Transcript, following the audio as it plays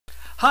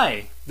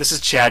Hi, this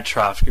is Chad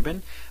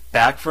Trofgruben,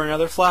 back for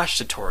another Flash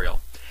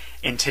tutorial.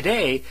 And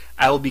today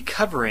I will be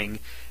covering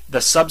the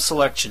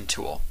Subselection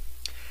Tool.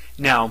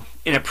 Now,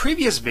 in a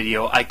previous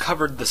video I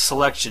covered the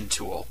Selection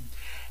Tool.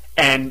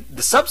 And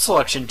the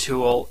Subselection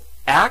Tool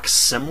acts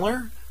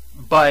similar,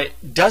 but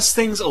does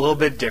things a little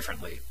bit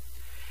differently.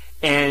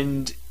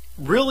 And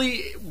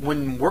really,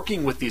 when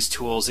working with these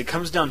tools, it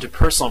comes down to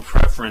personal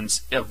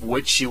preference of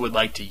which you would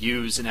like to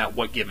use and at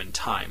what given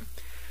time.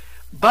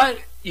 But,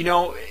 you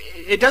know,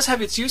 it does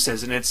have its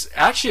uses, and it's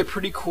actually a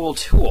pretty cool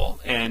tool.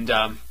 And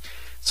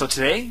so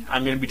today,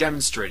 I'm going to be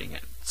demonstrating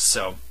it.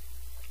 So,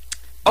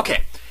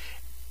 okay.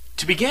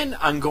 To begin,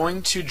 I'm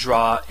going to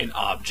draw an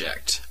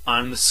object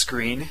on the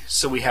screen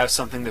so we have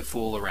something to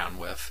fool around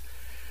with.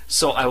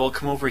 So I will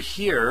come over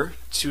here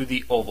to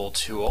the Oval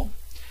tool,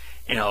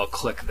 and I'll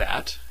click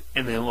that.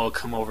 And then we'll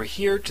come over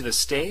here to the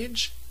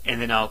stage,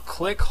 and then I'll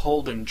click,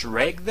 hold, and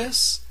drag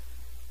this,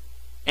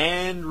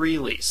 and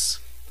release.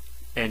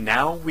 And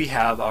now we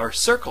have our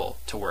circle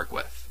to work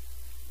with.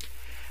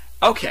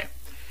 Okay,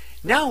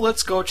 now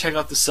let's go check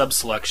out the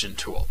Subselection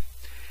Tool.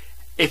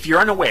 If you're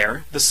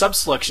unaware, the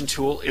Subselection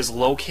Tool is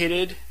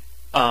located.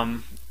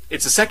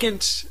 It's the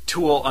second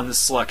tool on the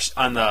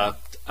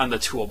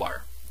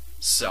toolbar.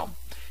 So,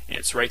 and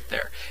it's right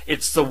there.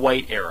 It's the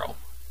white arrow.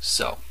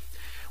 So,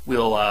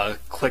 we'll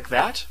click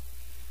that,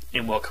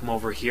 and we'll come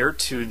over here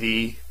to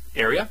the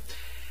area.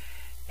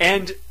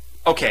 And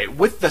okay,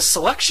 with the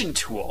Selection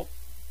Tool,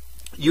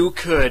 you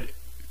could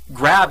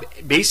grab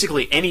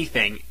basically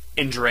anything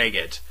and drag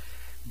it.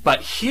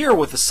 But here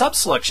with the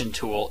Subselection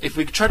Tool, if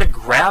we try to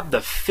grab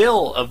the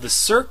fill of the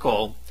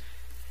circle,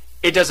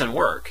 it doesn't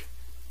work.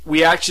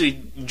 We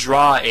actually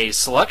draw a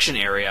selection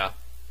area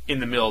in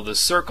the middle of the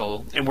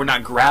circle, and we're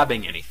not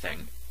grabbing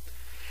anything.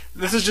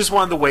 This is just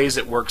one of the ways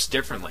it works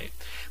differently.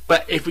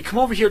 But if we come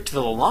over here to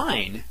the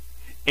line,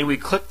 and we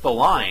click the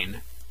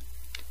line,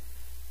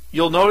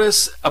 you'll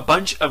notice a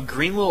bunch of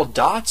green little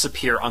dots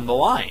appear on the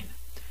line.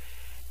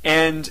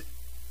 And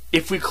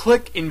if we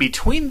click in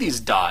between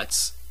these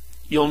dots,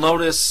 you'll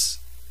notice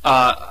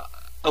a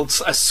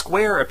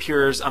square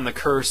appears on the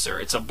cursor.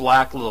 It's a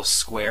black little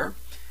square.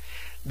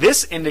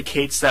 This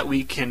indicates that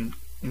we can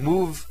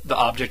move the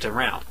object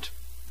around,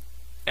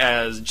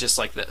 as just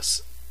like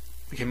this.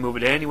 We can move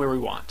it anywhere we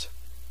want.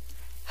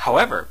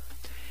 However,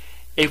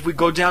 if we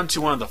go down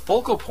to one of the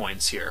focal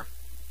points here,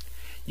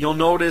 you'll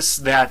notice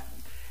that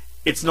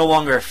it's no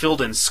longer a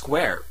filled-in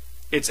square.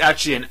 It's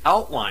actually an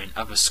outline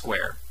of a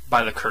square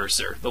by the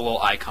cursor, the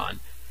little icon.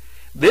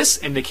 This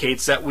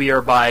indicates that we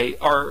are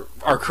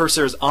our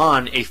cursor is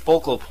on a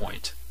focal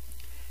point.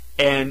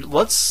 And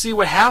let's see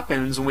what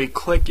happens when we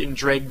click and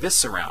drag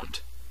this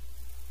around.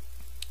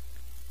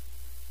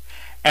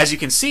 As you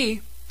can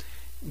see,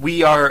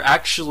 we are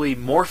actually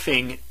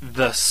morphing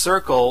the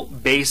circle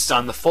based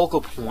on the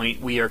focal point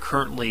we are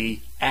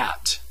currently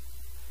at.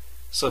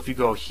 So if you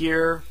go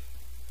here,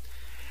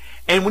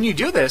 and when you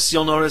do this,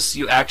 you'll notice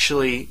you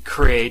actually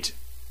create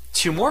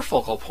two more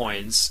focal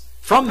points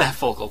from that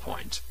focal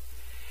point.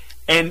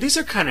 And these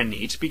are kind of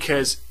neat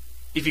because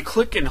if you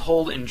click and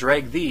hold and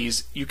drag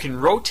these, you can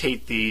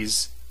rotate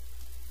these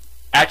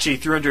actually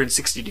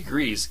 360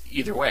 degrees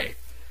either way.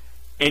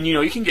 And you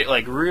know, you can get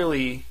like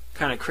really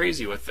kind of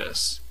crazy with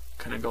this.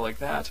 Kind of go like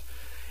that.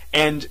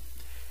 And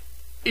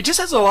it just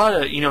has a lot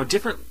of, you know,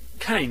 different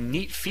kind of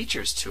neat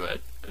features to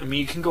it. I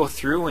mean, you can go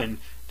through and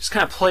just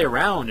kind of play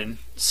around and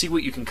see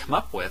what you can come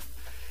up with.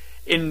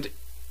 And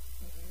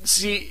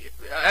see,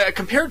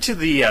 compared to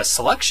the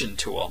Selection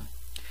Tool,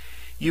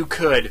 you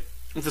could,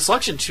 with the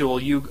Selection Tool,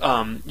 you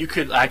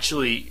could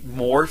actually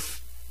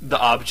morph the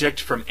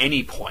object from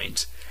any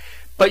point,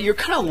 but you're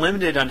kind of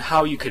limited on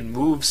how you can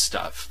move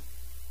stuff.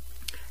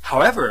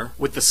 However,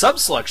 with the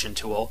Subselection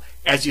Tool,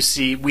 as you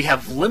see, we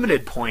have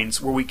limited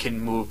points where we can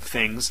move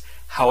things.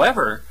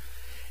 However,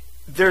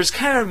 there's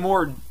kind of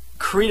more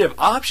creative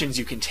options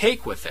you can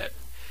take with it.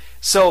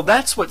 So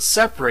that's what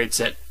separates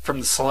it from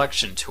the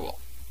Selection Tool.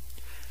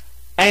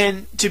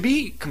 And to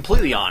be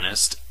completely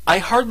honest, I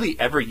hardly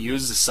ever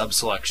use the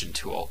Subselection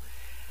Tool.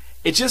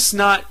 It just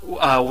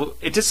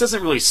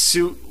doesn't really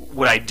suit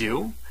what I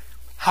do.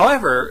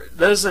 However,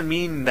 that doesn't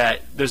mean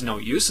that there's no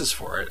uses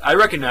for it. I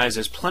recognize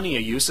there's plenty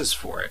of uses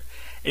for it.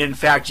 And in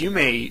fact, you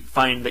may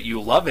find that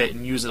you love it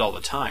and use it all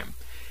the time.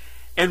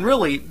 And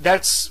really,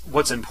 that's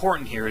what's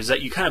important here, is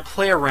that you kind of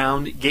play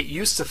around, get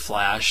used to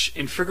Flash,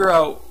 and figure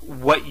out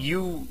what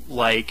you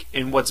like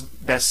and what's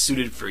best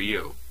suited for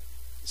you.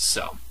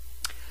 So,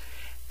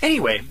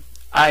 anyway,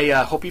 I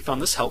hope you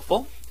found this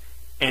helpful,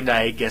 and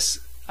I guess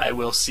I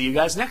will see you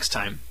guys next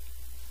time.